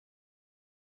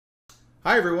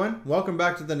Hi everyone, welcome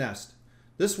back to The Nest.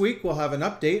 This week we'll have an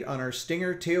update on our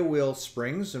Stinger tailwheel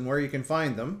springs and where you can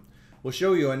find them. We'll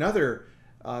show you another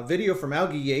video from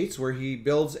Algy Yates where he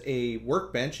builds a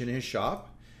workbench in his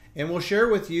shop. And we'll share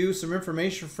with you some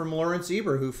information from Lawrence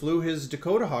Eber, who flew his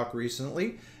Dakota Hawk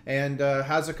recently and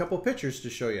has a couple pictures to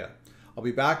show you. I'll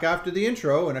be back after the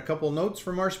intro and a couple notes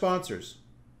from our sponsors.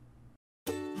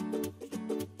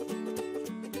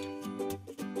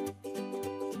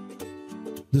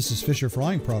 This is Fisher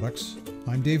Flying Products.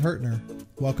 I'm Dave Hartner.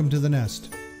 Welcome to The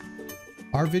Nest.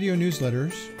 Our video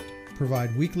newsletters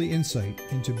provide weekly insight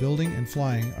into building and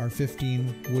flying our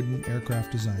 15 wooden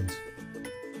aircraft designs.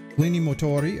 Polini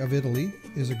Motori of Italy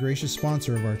is a gracious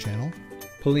sponsor of our channel.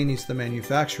 Polini's the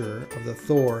manufacturer of the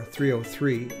Thor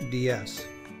 303 DS.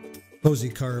 Cozy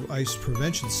Carb Ice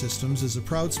Prevention Systems is a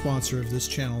proud sponsor of this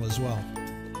channel as well.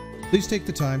 Please take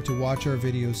the time to watch our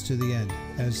videos to the end,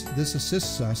 as this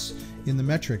assists us in the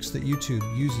metrics that YouTube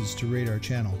uses to rate our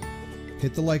channel.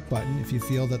 Hit the like button if you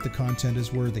feel that the content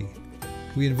is worthy.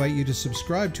 We invite you to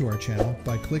subscribe to our channel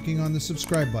by clicking on the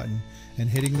subscribe button and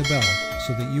hitting the bell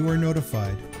so that you are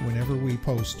notified whenever we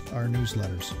post our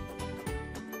newsletters.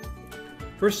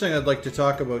 First thing I'd like to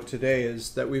talk about today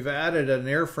is that we've added an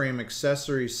airframe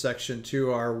accessories section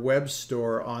to our web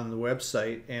store on the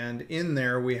website, and in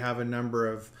there we have a number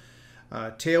of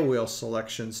tailwheel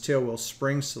selections, tailwheel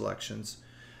spring selections.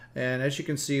 And as you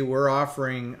can see, we're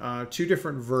offering two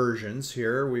different versions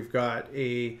here. We've got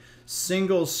a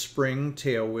single spring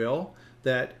tailwheel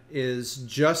that is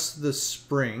just the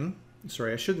spring.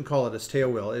 Sorry, I shouldn't call it a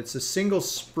tailwheel. It's a single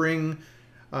spring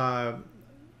that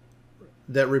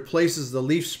replaces the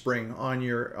leaf spring on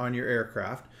your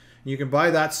aircraft. You can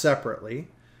buy that separately.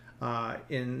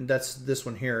 That's this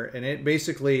one here, and it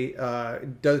basically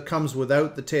comes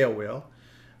without the tailwheel.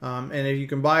 And if you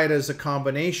can buy it as a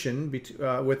combination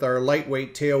with our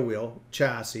lightweight tailwheel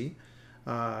chassis,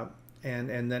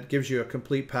 and that gives you a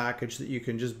complete package that you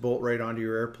can just bolt right onto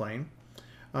your airplane.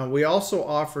 We also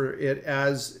offer it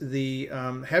as the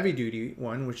heavy-duty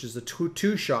one, which is the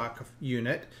two-shock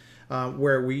unit,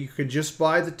 where we could just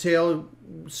buy the tail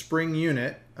spring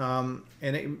unit,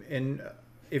 and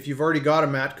if you've already got a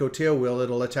Matco tailwheel,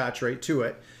 it'll attach right to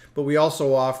it. But we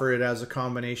also offer it as a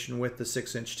combination with the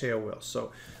 6-inch tailwheel.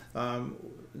 So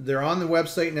they're on the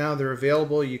website now. They're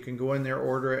available. You can go in there,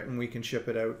 order it, and we can ship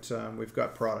it out. We've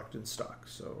got product in stock.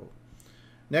 So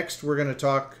next, we're going to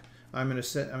talk. I'm going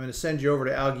to send you over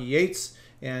to Algy Yates,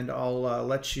 and I'll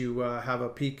let you have a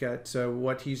peek at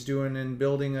what he's doing in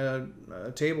building a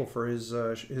table for his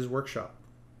workshop.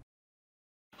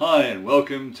 Hi, and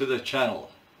welcome to the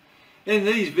channel. In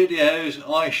these videos,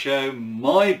 I show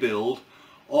my build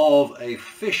of a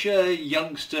Fisher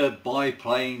Youngster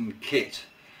biplane kit,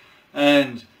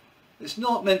 and it's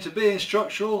not meant to be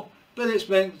instructional, but it's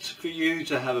meant for you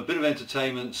to have a bit of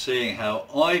entertainment seeing how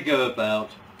I go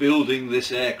about building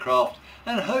this aircraft,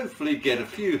 and hopefully get a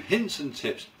few hints and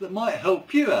tips that might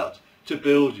help you out to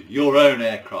build your own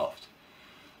aircraft.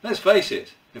 Let's face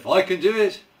it, if I can do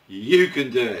it, you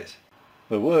can do it.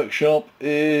 The workshop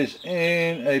is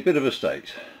in a bit of a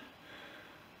state.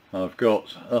 I've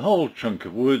got a whole chunk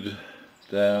of wood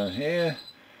down here,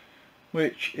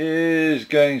 which is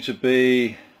going to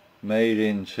be made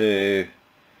into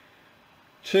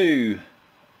two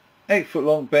 8-foot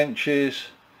long benches,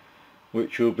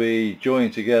 which will be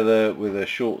joined together with a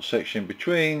short section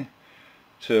between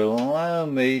to allow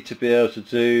me to be able to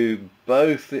do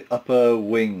both the upper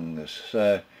wings.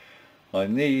 So I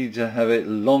need to have it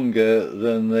longer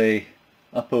than the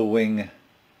upper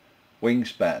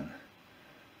wingspan,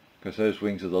 because those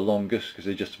wings are the longest because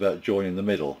they just about join in the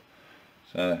middle.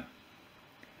 So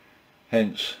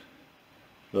hence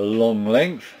the long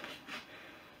length,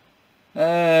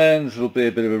 and there'll be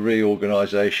a bit of a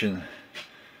reorganisation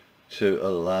to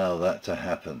allow that to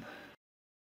happen.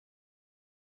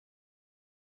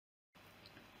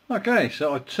 Okay,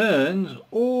 so I turned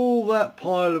all that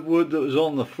pile of wood that was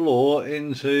on the floor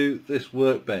into this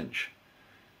workbench.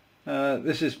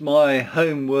 This is my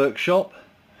home workshop.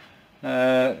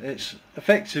 It's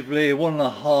effectively a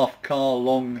 1.5 car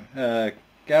long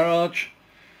garage,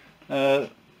 and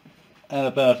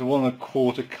about a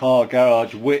 1.25 car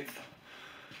garage width,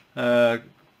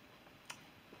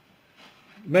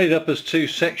 made up as two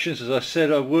sections, as I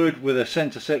said I would, with a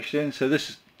centre section. So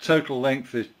this total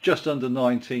length is just under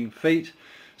 19 feet,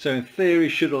 so in theory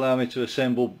should allow me to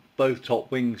assemble both top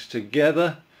wings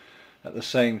together at the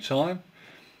same time.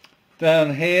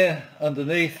 Down here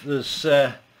underneath there's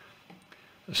a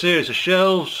series of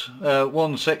shelves,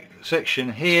 one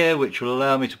section here which will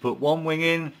allow me to put one wing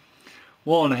in,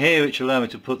 one here which will allow me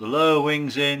to put the lower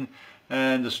wings in,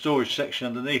 and the storage section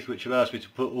underneath, which allows me to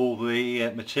put all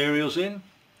the materials in.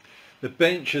 The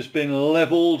bench has been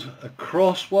levelled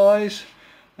crosswise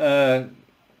with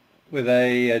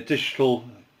a digital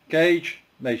gauge,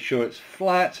 made sure it's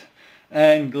flat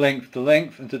and length to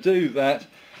length, and to do that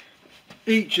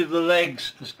each of the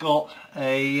legs has got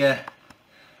a, I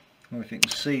don't know if you can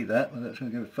see that, but that's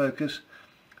going to give a focus,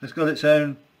 it's got its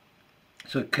own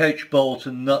sort of coach bolt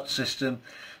and nut system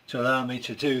to allow me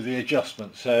to do the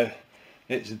adjustment, so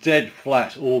it's dead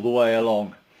flat all the way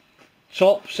along.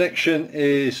 Top section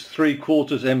is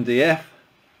 3/4 MDF,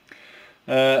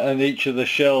 and each of the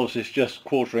shelves is just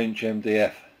 1/4 inch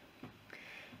MDF.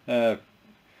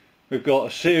 We've got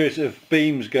a series of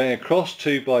beams going across,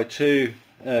 2 by 2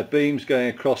 beams going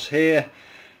across here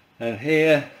and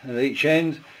at each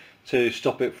end to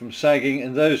stop it from sagging,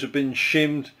 and those have been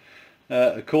shimmed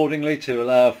accordingly to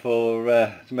allow for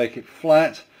to make it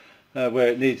flat where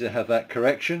it needs to have that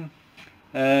correction.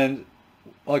 And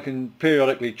I can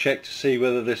periodically check to see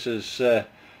whether this has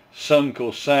sunk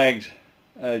or sagged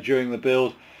during the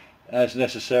build as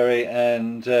necessary,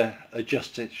 and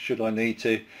adjust it should I need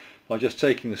to by just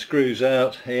taking the screws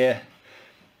out here,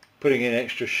 putting in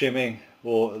extra shimming,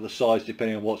 or at the sides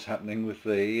depending on what's happening with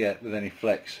the with any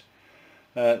flex.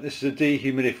 This is a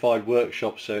dehumidified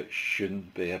workshop, so it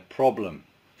shouldn't be a problem.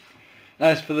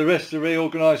 As for the rest of the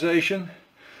reorganisation,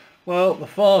 well, the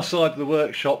far side of the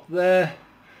workshop there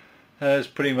has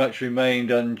pretty much remained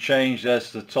unchanged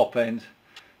as the top end.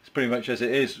 It's pretty much as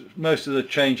it is. Most of the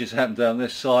changes happened down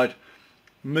this side.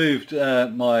 Moved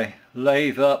my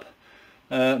lathe up,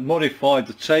 modified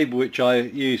the table which I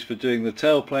use for doing the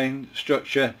tailplane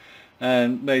structure,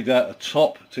 and made that a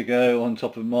top to go on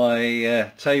top of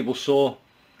my table saw,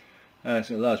 so it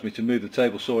allows me to move the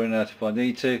table saw in and out if I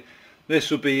need to.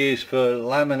 This will be used for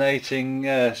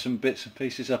laminating some bits and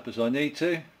pieces up as I need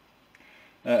to,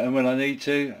 and when I need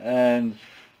to, and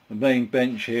the main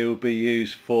bench here will be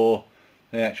used for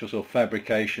the actual sort of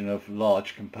fabrication of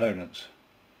large components.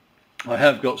 I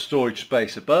have got storage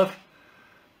space above,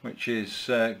 which is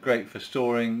great for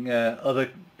storing other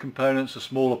components or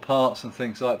smaller parts and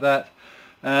things like that,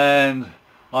 and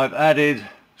I've added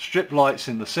strip lights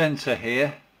in the centre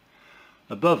here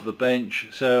above the bench,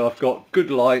 so I've got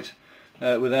good light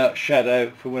without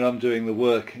shadow for when I'm doing the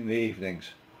work in the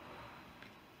evenings.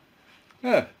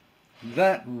 Oh,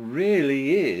 that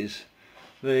really is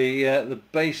the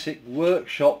basic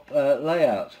workshop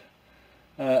layout.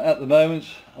 At the moment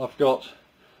I've got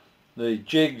the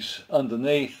jigs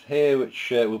underneath here, which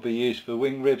will be used for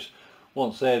wing ribs.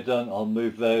 Once they're done, I'll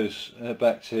move those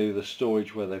back to the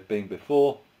storage where they've been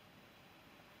before.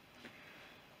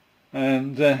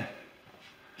 And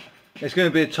it's going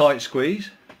to be a tight squeeze,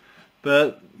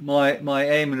 but my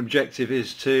aim and objective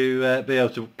is to be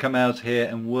able to come out here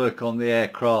and work on the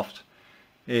aircraft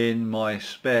in my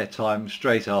spare time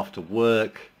straight after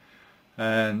work,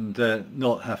 and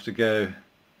not have to go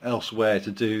elsewhere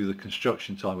to do the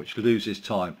construction time, which loses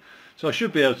time. So I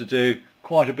should be able to do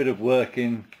quite a bit of work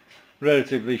in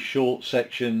relatively short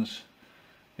sections,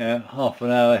 you know, half an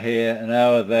hour here, an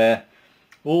hour there.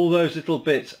 All those little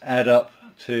bits add up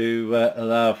to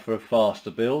allow for a faster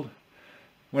build.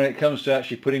 When it comes to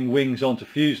actually putting wings onto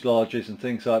fuselages and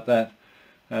things like that,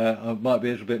 I might be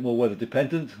a little bit more weather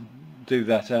dependent, do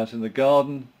that out in the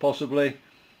garden possibly,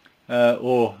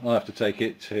 or I'll have to take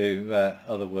it to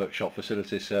other workshop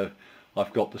facilities, so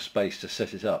I've got the space to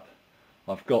set it up.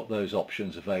 I've got those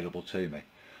options available to me.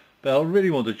 But I really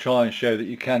want to try and show that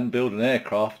you can build an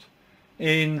aircraft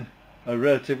in a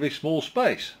relatively small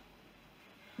space.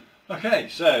 Okay,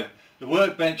 so the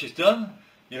workbench is done.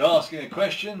 You're asking a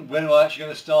question, when am I actually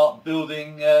going to start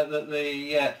building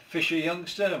the Fisher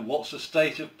Youngster, and what's the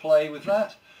state of play with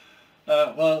that?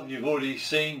 Well, you've already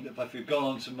seen, if you've gone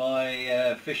onto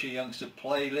my Fisher Youngster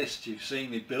playlist, you've seen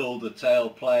me build the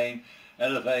tailplane,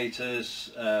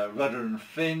 elevators, rudder and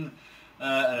fin,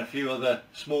 and a few other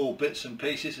small bits and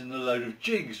pieces, and a load of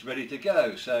jigs ready to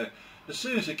go. So as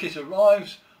soon as the kit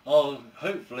arrives, I'll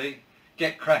hopefully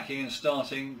get cracking and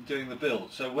starting doing the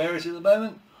build. So where is it at the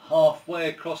moment? Halfway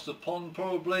across the pond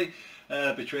probably,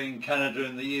 between Canada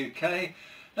and the UK,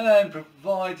 and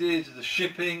provided the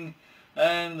shipping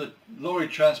and the lorry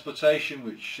transportation,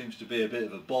 which seems to be a bit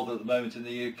of a bother at the moment in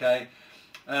the UK,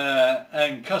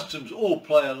 and customs all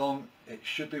play along, it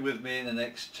should be with me in the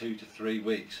next 2 to 3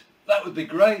 weeks. That would be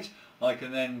great. I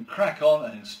can then crack on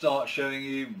and start showing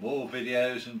you more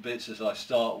videos and bits as I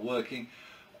start working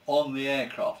on the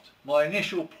aircraft. My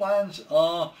initial plans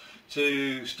are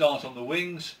to start on the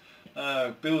wings,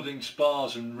 building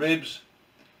spars and ribs,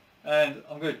 and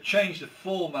I'm going to change the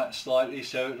format slightly,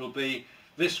 so it'll be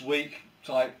this week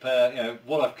type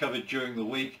what I've covered during the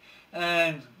week,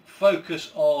 and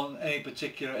focus on any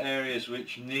particular areas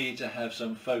which need to have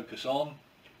some focus on,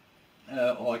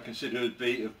 or I consider it would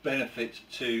be of benefit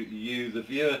to you, the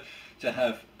viewer, to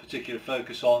have particular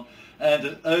focus on, and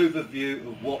an overview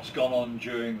of what's gone on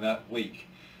during that week,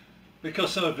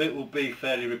 because some of it will be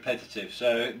fairly repetitive,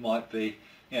 so it might be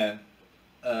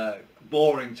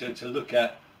boring to look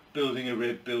at building a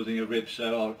rib,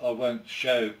 so I won't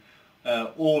show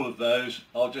all of those.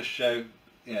 I'll just show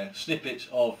snippets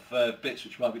of bits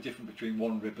which might be different between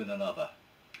one rib and another.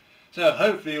 So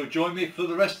hopefully you'll join me for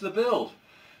the rest of the build.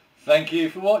 Thank you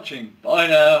for watching. Bye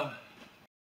now.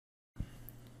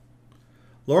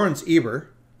 Lawrence Eber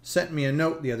sent me a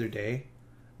note the other day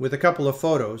with a couple of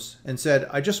photos and said,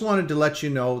 I just wanted to let you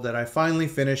know that I finally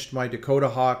finished my Dakota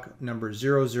Hawk number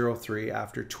 003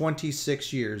 after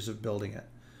 26 years of building it.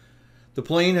 The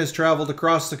plane has traveled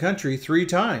across the country 3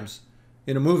 times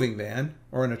in a moving van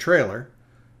or in a trailer,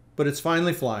 but it's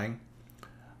finally flying.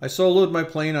 I soloed my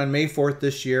plane on May 4th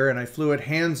this year, and I flew it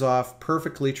hands off,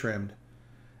 perfectly trimmed.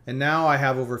 And now I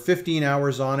have over 15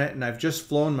 hours on it, and I've just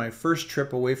flown my first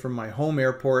trip away from my home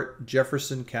airport,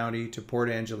 Jefferson County, to Port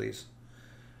Angeles.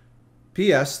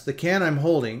 P.S. The can I'm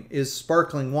holding is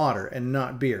sparkling water and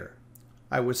not beer.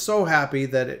 I was so happy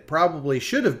that it probably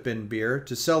should have been beer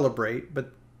to celebrate,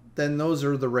 but then those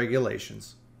are the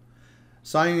regulations.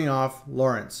 Signing off,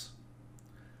 Lawrence.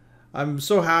 I'm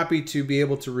so happy to be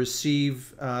able to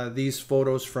receive these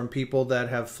photos from people that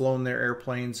have flown their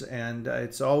airplanes, and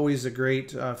it's always a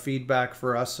great feedback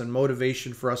for us and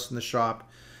motivation for us in the shop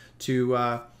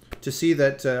to see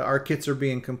that our kits are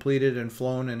being completed and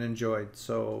flown and enjoyed.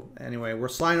 So anyway, we'll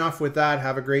sign off with that.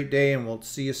 Have a great day, and we'll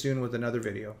see you soon with another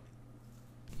video.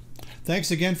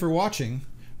 Thanks again for watching.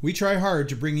 We try hard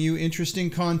to bring you interesting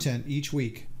content each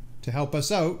week. To help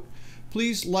us out,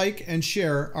 please like and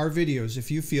share our videos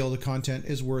if you feel the content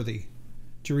is worthy.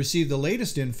 To receive the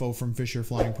latest info from Fisher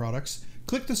Flying Products,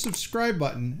 click the subscribe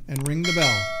button and ring the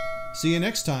bell. See you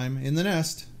next time in the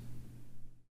nest.